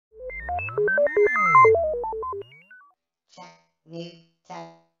Hi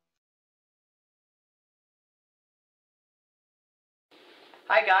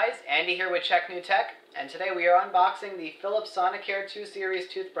guys, Andy here with Check New Tech, and today we are unboxing the Philips Sonicare 2 Series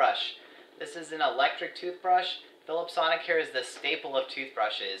toothbrush. This is an electric toothbrush. Philips Sonicare is the staple of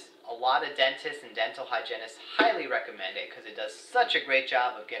toothbrushes. A lot of dentists and dental hygienists highly recommend it because it does such a great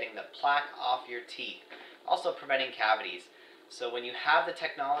job of getting the plaque off your teeth, also preventing cavities. So when you have the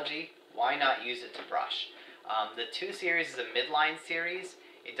technology, why not use it to brush? The 2 Series is a midline series.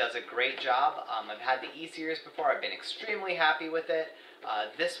 It does a great job. I've had the E Series before. I've been extremely happy with it.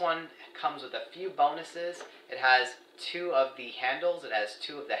 This one comes with a few bonuses. It has 2 of the handles, it has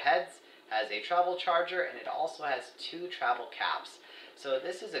 2 of the heads, has a travel charger, and it also has 2 travel caps. So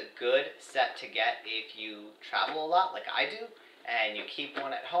this is a good set to get if you travel a lot like I do, and you keep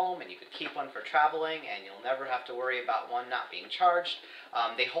one at home, and you could keep one for traveling, and you'll never have to worry about one not being charged.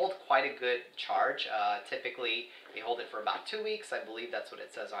 They hold quite a good charge. Typically, they hold it for about 2 weeks. I believe that's what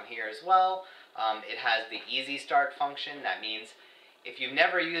it says on here as well. It has the easy start function. That means if you've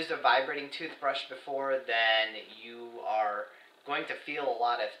never used a vibrating toothbrush before, then you are going to feel a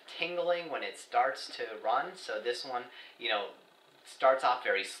lot of tingling when it starts to run. So this one, starts off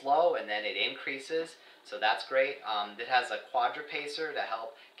very slow and then it increases. So that's great. It has a quadrupacer to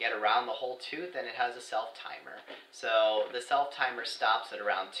help get around the whole tooth, and it has a self-timer. So the self-timer stops at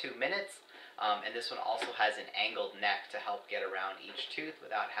around 2 minutes. And this one also has an angled neck to help get around each tooth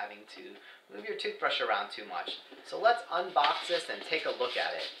without having to move your toothbrush around too much. So let's unbox this and take a look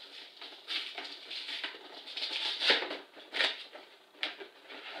at it.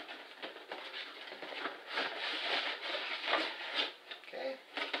 Okay.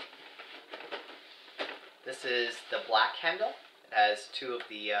 This is the black handle. It has 2 of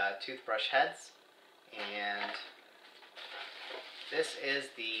the toothbrush heads, and this is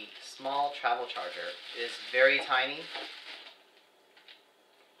the small travel charger. It is very tiny.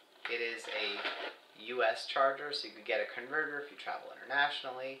 It is a US charger, so you could get a converter if you travel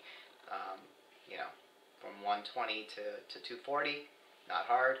internationally. From 120 to 240, not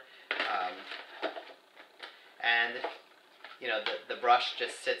hard. And the brush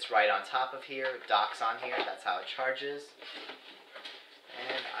just sits right on top of here, docks on here. That's how it charges.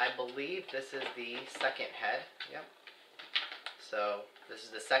 And I believe this is the second head. Yep. So this is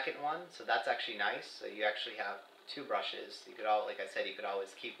the second one, so that's actually nice. So you actually have 2 brushes. You could like I said, you could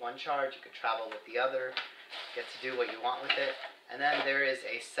always keep one charge. You could travel with the other, get to do what you want with it. And then there is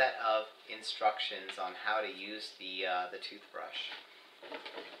a set of instructions on how to use the toothbrush.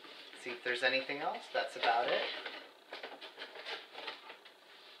 See if there's anything else. That's about it.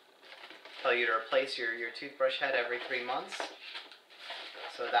 Tell you to replace your toothbrush head every 3 months.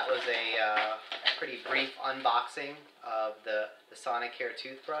 So that was a pretty brief unboxing of the Sonicare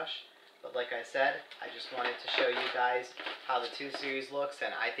toothbrush. But like I said, I just wanted to show you guys how the 2 Series looks,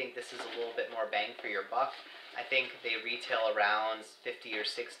 and I think this is a little bit more bang for your buck. I think they retail around $50 or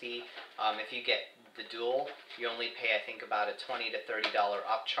 $60. If you get the dual, you only pay, I think, about a $20 to $30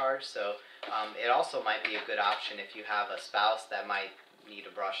 upcharge. So it also might be a good option if you have a spouse that might need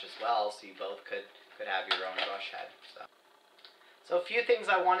a brush as well, so you both could have your own brush head. So a few things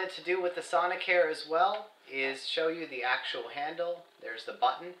I wanted to do with the Sonicare as well is show you the actual handle. There's the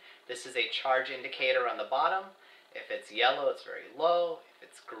button. This is a charge indicator on the bottom. If it's yellow, it's very low. If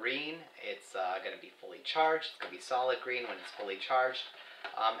it's green, it's going to be fully charged. It's going to be solid green when it's fully charged.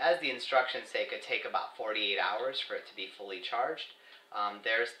 As the instructions say, it could take about 48 hours for it to be fully charged.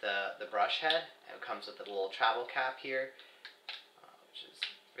 There's the brush head. It comes with a little travel cap here, which is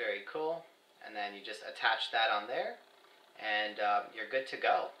very cool. And then you just attach that on there, and you're good to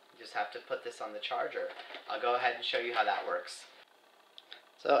go. You just have to put this on the charger. I'll go ahead and show you how that works.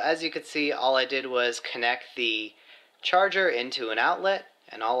 So as you can see, all I did was connect the charger into an outlet,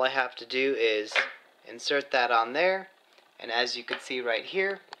 and all I have to do is insert that on there, and as you can see right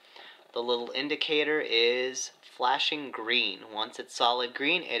here, the little indicator is flashing green. Once it's solid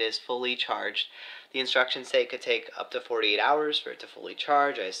green, it is fully charged. The instructions say it could take up to 48 hours for it to fully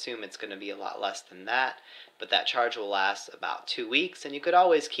charge. I assume it's going to be a lot less than that, but that charge will last about 2 weeks, and you could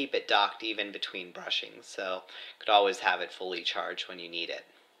always keep it docked even between brushings, so you could always have it fully charged when you need it.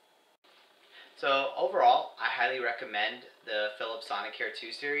 So overall, I highly recommend the Philips Sonicare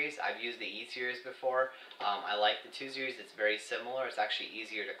 2 Series. I've used the E Series before. I like the 2 Series. It's very similar. It's actually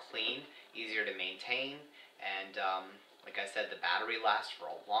easier to clean, easier to maintain, and like I said, the battery lasts for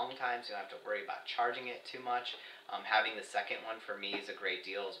a long time, so you don't have to worry about charging it too much. Having the second one for me is a great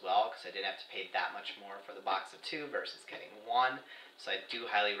deal as well, because I didn't have to pay that much more for the box of 2 versus getting 1. So I do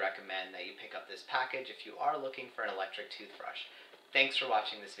highly recommend that you pick up this package if you are looking for an electric toothbrush. Thanks for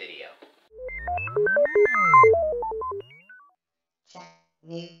watching this video.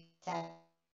 New set.